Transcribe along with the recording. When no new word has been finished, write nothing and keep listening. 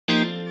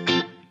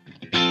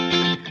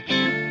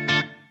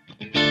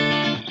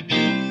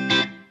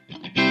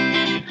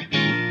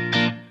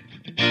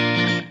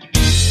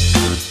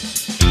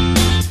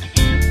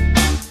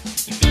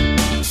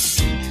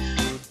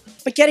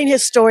getting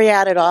his story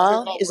out at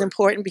all is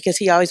important because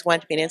he always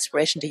wanted to be an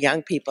inspiration to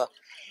young people.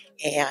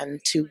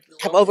 And to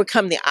have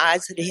overcome the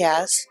odds that he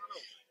has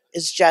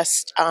is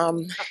just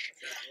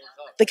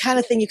the kind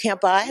of thing you can't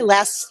buy.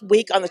 Last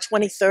week on the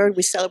 23rd,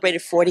 we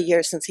celebrated 40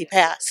 years since he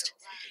passed.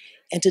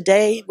 And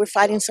today, we're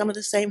fighting some of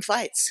the same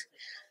fights.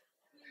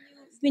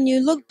 When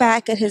you look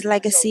back at his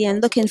legacy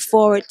and looking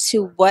forward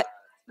to what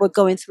we're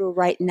going through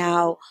right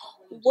now,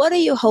 what are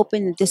you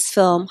hoping that this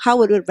film, how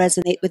would it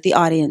resonate with the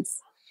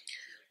audience?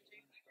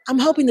 I'm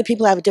hoping that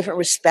people have a different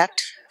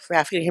respect for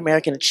African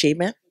American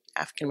achievement,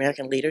 African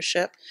American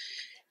leadership.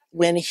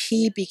 When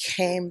he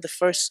became the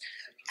first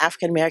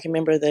African American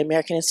member of the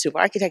American Institute of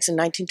Architects in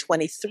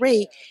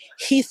 1923,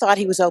 he thought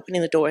he was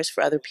opening the doors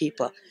for other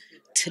people.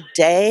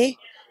 Today,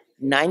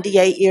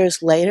 98 years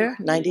later,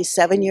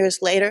 97 years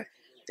later,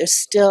 there's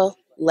still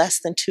less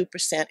than 2%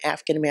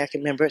 African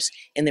American members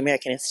in the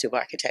American Institute of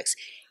Architects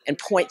and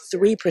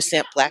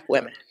 0.3% Black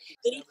women.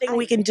 Anything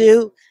we can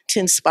do to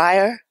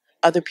inspire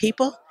other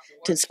people,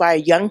 to inspire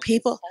young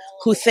people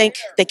who think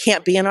they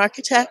can't be an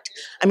architect.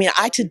 I mean,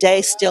 I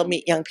today still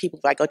meet young people,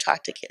 if I go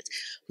talk to kids,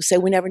 who say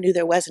we never knew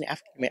there was an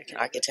African American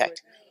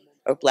architect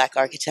or Black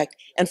architect.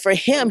 And for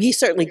him, he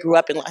certainly grew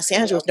up in Los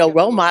Angeles, no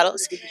role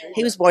models.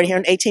 He was born here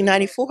in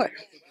 1894.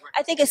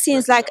 I think it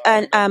seems like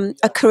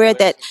a career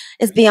that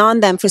is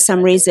beyond them for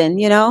some reason,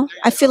 you know?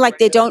 I feel like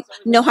they don't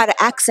know how to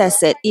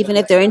access it, even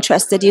if they're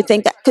interested. Do you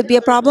think that could be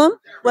a problem?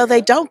 Well,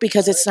 they don't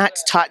because it's not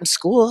taught in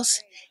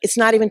schools. It's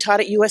not even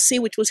taught at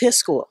USC, which was his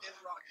school.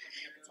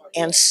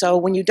 And so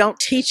when you don't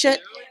teach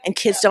it and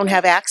kids don't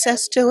have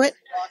access to it,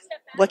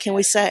 what can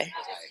we say?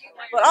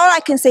 Well, all I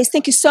can say is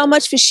thank you so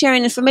much for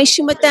sharing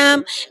information with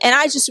them. And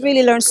I just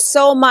really learned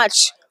so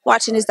much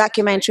watching this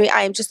documentary.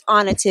 I am just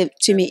honored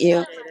to meet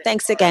you.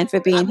 Thanks again for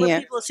being When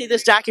here. people see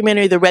this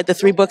documentary, they read the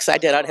 3 books I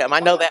did on him.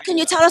 I know that. Can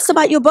you tell us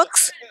about your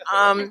books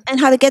and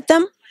how to get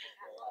them?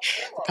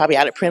 Probably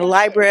out at Print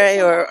Library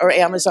or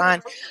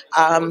Amazon.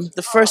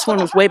 The first one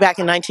was way back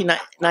in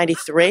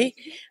 1993.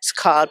 It's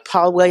called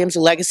Paul Williams, A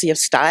Legacy of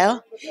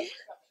Style.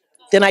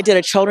 Then I did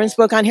a children's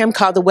book on him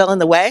called The Will and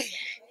the Way.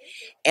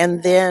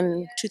 And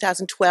then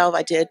 2012,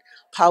 I did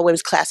Paul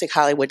Williams' Classic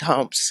Hollywood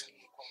Homes.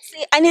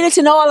 See, I needed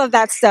to know all of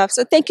that stuff.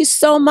 So thank you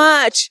so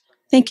much.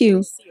 Thank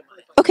you.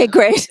 Okay,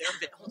 great.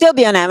 They'll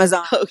be on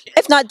Amazon. Okay.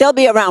 If not, they'll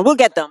be around. We'll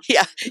get them.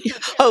 Yeah,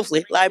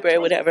 hopefully, library,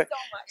 whatever.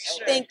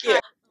 Thank you.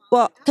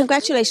 Well,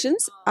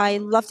 congratulations. I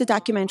love the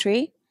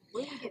documentary.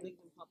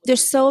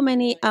 There's so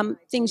many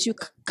things you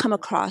come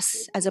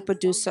across as a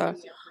producer.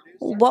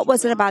 What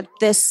was it about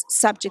this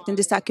subject in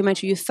this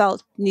documentary you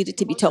felt needed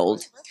to be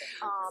told?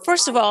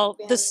 First of all,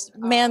 this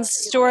man's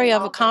story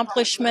of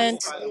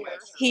accomplishment,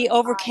 he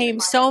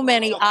overcame so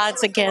many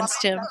odds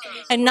against him.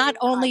 And not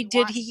only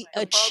did he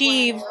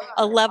achieve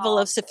a level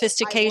of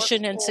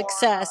sophistication and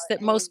success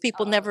that most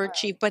people never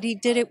achieve, but he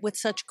did it with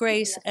such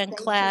grace and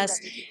class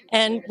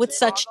and with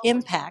such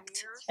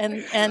impact.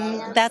 And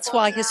that's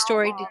why his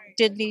story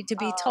did need to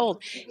be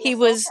told. He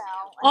was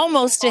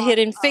almost a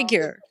hidden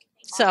figure.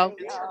 So,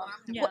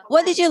 yeah.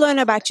 What did you learn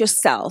about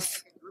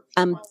yourself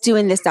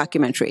doing this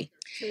documentary?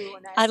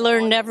 I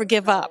learned never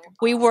give up.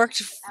 We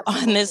worked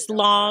on this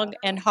long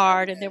and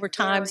hard, and there were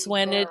times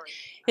when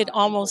it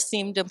almost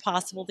seemed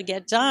impossible to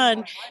get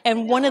done.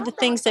 And one of the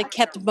things that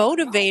kept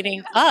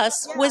motivating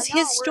us was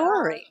his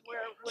story.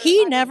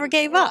 He never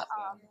gave up.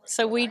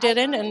 So we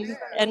didn't,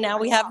 and now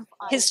we have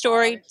his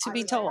story to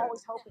be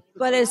told.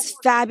 But it's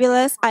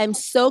fabulous. I'm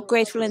so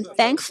grateful and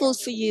thankful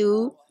for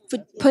you for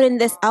putting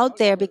this out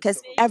there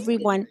because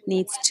everyone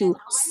needs to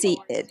see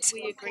it.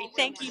 We agree.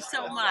 Thank you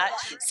so much.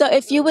 So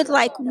if you would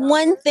like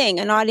one thing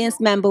an audience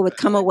member would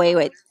come away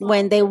with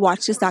when they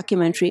watch this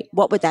documentary,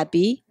 what would that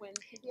be?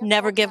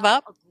 Never give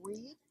up.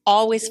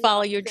 Always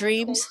follow your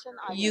dreams.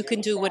 You can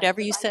do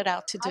whatever you set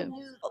out to do.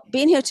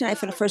 Being here tonight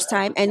for the first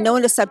time and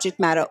knowing the subject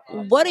matter,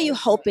 what are you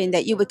hoping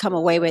that you would come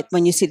away with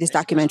when you see this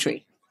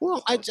documentary?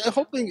 Well, I'm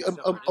hoping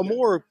a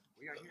more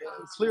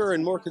clearer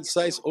and more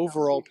concise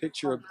overall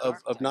picture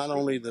of not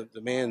only the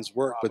man's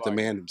work, but the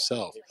man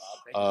himself.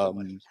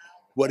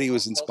 What he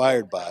was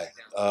inspired by,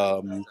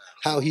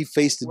 how he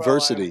faced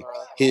adversity,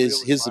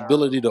 his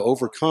ability to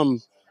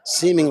overcome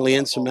seemingly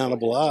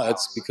insurmountable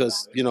odds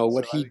because, you know,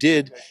 what he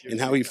did and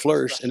how he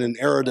flourished in an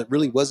era that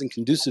really wasn't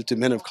conducive to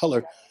men of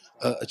color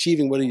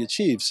achieving what he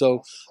achieved.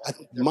 So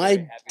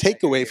my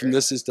takeaway from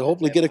this is to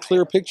hopefully get a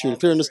clear picture, a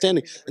clear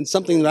understanding, and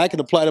something that I can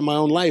apply to my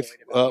own life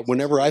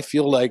whenever I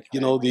feel like, you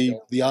know,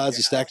 the odds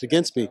are stacked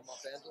against me.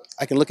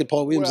 I can look at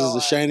Paul Williams as a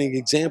shining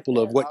example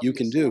of what you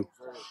can do.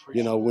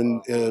 You know,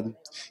 when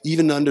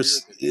even under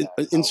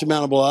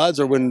insurmountable odds,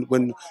 or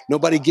when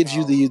nobody gives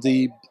you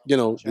the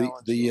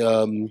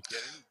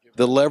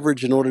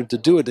leverage in order to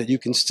do it, that you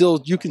can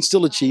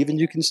still achieve and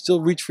you can still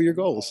reach for your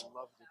goals.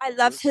 I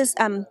loved his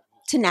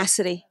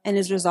tenacity and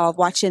his resolve.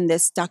 Watching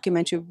this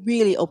documentary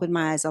really opened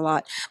my eyes a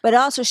lot. But it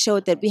also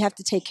showed that we have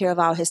to take care of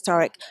our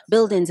historic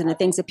buildings and the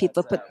things that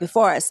people put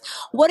before us.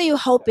 What are you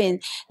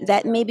hoping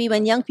that maybe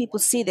when young people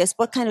see this,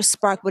 what kind of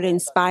spark would it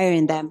inspire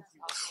in them?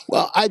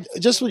 Well, I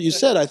just what you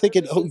said. I think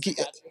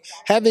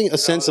having a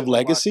sense of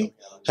legacy,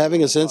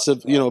 having a sense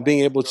of being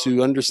able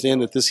to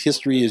understand that this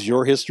history is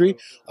your history,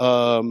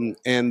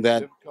 and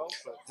that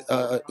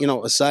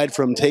aside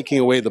from taking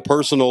away the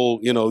personal,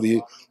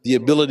 the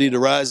ability to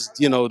rise,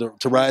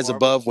 to rise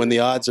above when the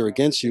odds are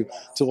against you,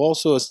 to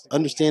also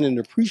understand and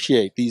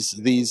appreciate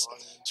these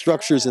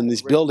structures and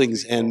these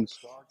buildings and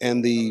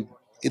the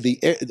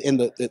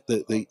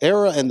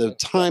era and the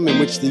time in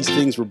which these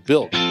things were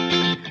built.